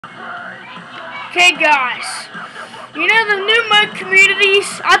Okay, guys. You know the new mode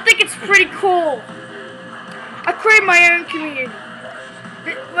communities? I think it's pretty cool. I created my own community.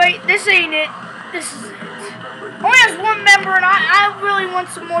 Wait, this ain't it. This is it. Only has one member, and I really want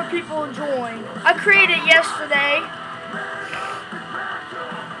some more people to join. I created it yesterday.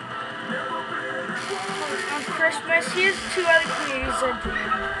 On Christmas. Here's 2 other communities I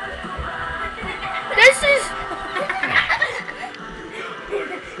joined.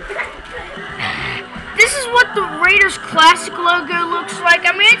 This is what the Raiders Classic logo looks like.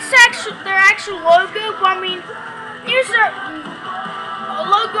 I mean, it's actually their actual logo, but I mean, here's a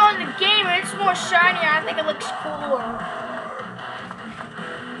logo on the game, and it's more shiny. I think it looks cooler.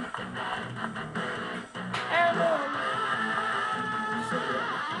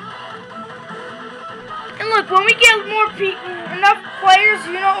 And look, when we get more enough players,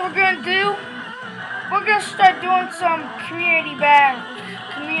 you know what we're gonna do? We're gonna start doing some community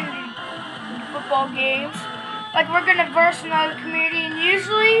football games. Like we're gonna verse another community, and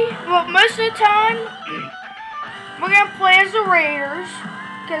usually, well, most of the time, we're gonna play as the Raiders,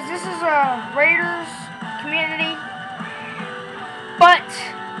 because this is a Raiders community. But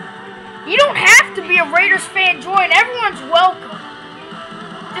you don't have to be a Raiders fan to join. Everyone's welcome.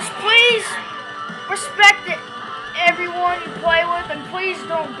 Just please respect everyone you play with, and please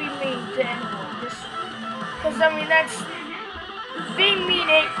don't be mean to anyone. Just, because I mean being mean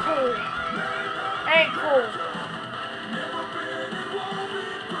ain't cool. Ain't cool.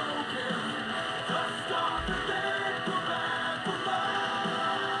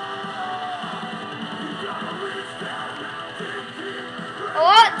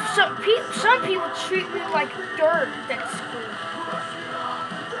 Some people treat me like dirt at school.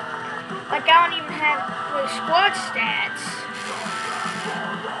 Like I don't even have really squad stats.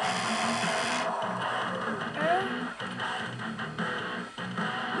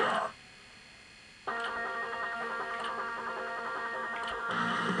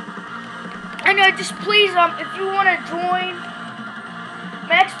 I know, just please, if you want to join,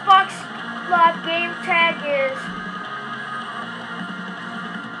 my Xbox Live game tag is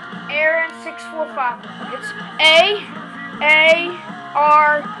Aaron645. It's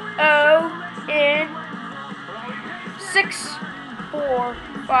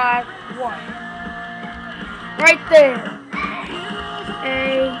AARON6451. Right there.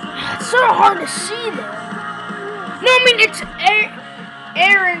 It's so hard to see there. No, I mean it's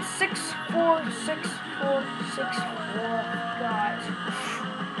Aaron646464. Guys.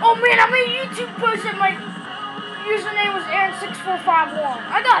 Oh man, I made a YouTube post that my username was Aaron6451.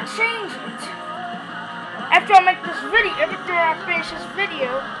 I gotta change it. After I make this video, after I finish this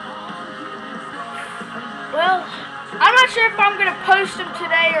video. Well, I'm not sure if I'm gonna post them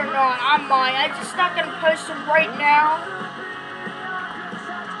today or not. I might. I'm just not gonna post them right now.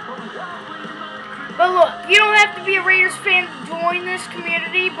 But look, you don't have to be a Raiders fan to join this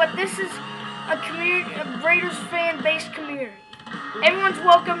community, but this is a Raiders fan-based community. Everyone's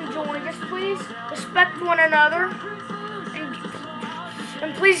welcome to join. Just please respect one another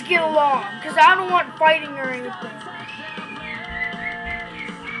and please get along, because I don't want fighting or anything.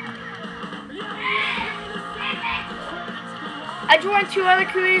 I joined 2 other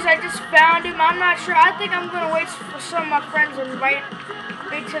communities. I just found them. I'm not sure. I think I'm going to wait for some of my friends and invite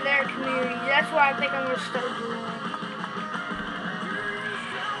me to their community. That's what I think I'm going to start doing.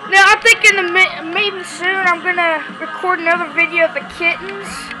 Now, I'm thinking maybe soon I'm going to record another video of the kittens.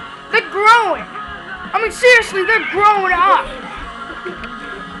 They're growing. I mean, seriously, they're growing up.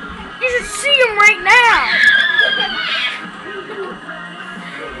 You should see them right now.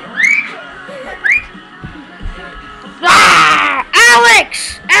 Ah!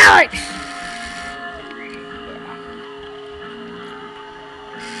 Alex! Alex!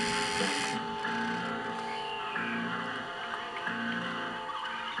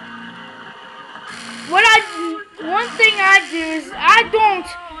 One thing I do is I don't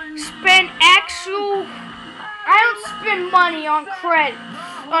spend money on credit,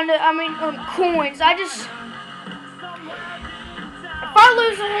 on coins. If I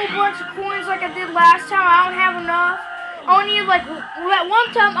lose a whole bunch of coins like I did last time, I don't have enough. I only need that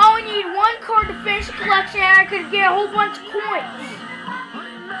one time I only need 1 card to finish the collection, and I could get a whole bunch of coins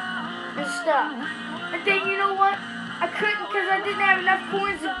and stuff. And then you know what? I couldn't, because I didn't have enough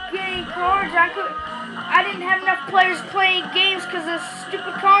coins to get any cards. I didn't have enough players playing games because of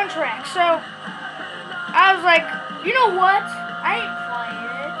stupid contracts. So I was like, you know what? I ain't playing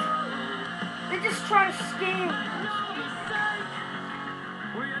it. They're just trying to scam me.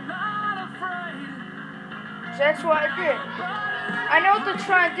 So that's what I did. I know what they're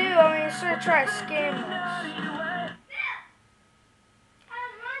trying to do. I mean, instead of trying to scam us.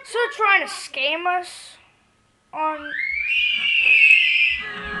 So they're trying to scam us on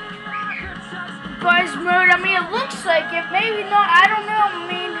Buzz mode. I mean, it looks like it. Maybe not. I don't know. I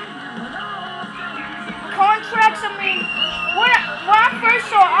mean, contracts. I mean, when I first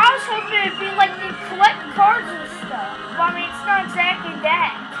saw it, I was hoping it'd be like they collect cards and stuff. But I mean, it's not exactly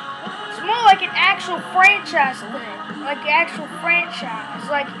that. It's more like an actual franchise thing. Like the actual franchise.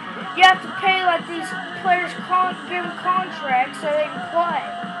 Like, you have to pay like these players, give them contracts so they can play.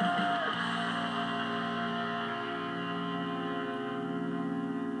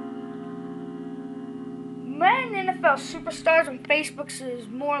 Madden NFL Superstars on Facebook is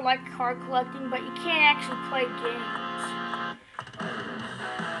more like card collecting, but you can't actually play games.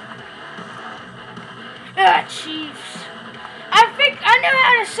 Chiefs. I know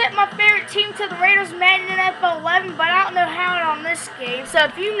how to set my favorite team to the Raiders Madden NFL 11, but I don't know how to on this game. So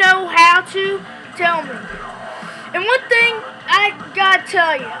if you know how to, tell me. And one thing I gotta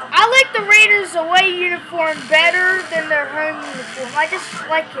tell you, I like the Raiders away uniform better than their home uniform. I just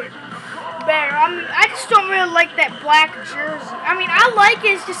like it better. I mean, I just don't really like that black jersey. I mean, I like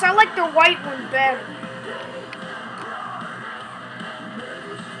it, it's just I like the white one better.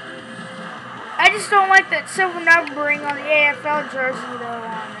 I just don't like that silver numbering on the AFL jersey though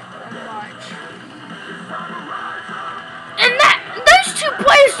on it that much. And those two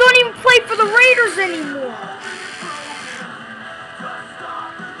players don't even play for the Raiders anymore.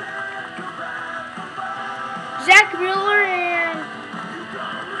 Zach Miller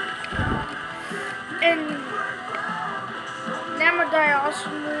and Namadai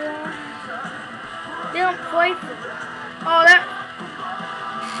Osmore, they don't play for them.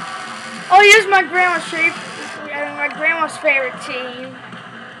 Oh, here's my grandma's favorite team.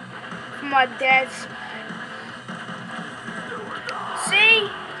 My dad's. See?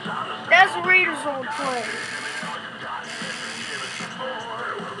 That's the Raiders old play.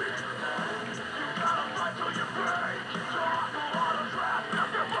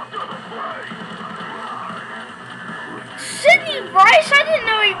 Sidney Rice? I didn't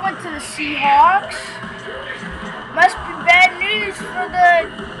know he went to the Seahawks. Must be bad news for the...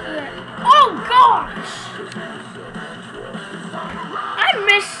 Oh, gosh! I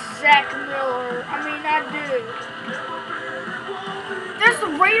miss Zach Miller. I mean, I do. There's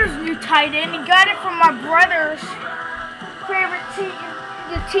the Raiders' new tight end. He got it from my brother's favorite team.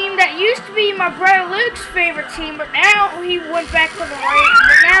 The team that used to be my brother Luke's favorite team, but now he went back to the Raiders.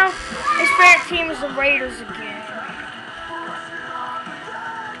 But now his favorite team is the Raiders again.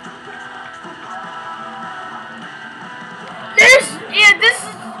 This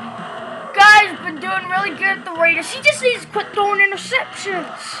guy's been doing really good at the Raiders. He just needs to quit throwing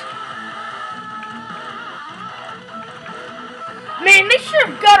interceptions. Man, they should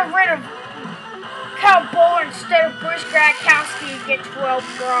have got rid of Kyle Bowler instead of Bruce Gradkowski and get 12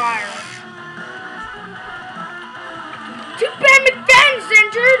 Briar. Too bad McFadden's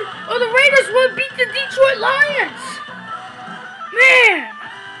injured, or the Raiders would beat the Detroit Lions. Man,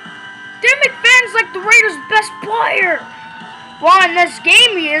 Dan McFadden's like the Raiders' best player. Well, in this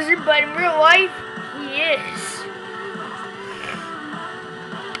game he isn't, but in real life, he is.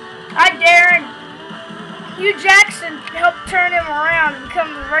 Hi, Darren. Hugh Jackson helped turn him around and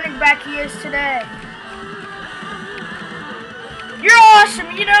become the running back he is today. You're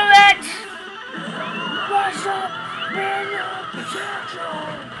awesome, you know that? What's up, man?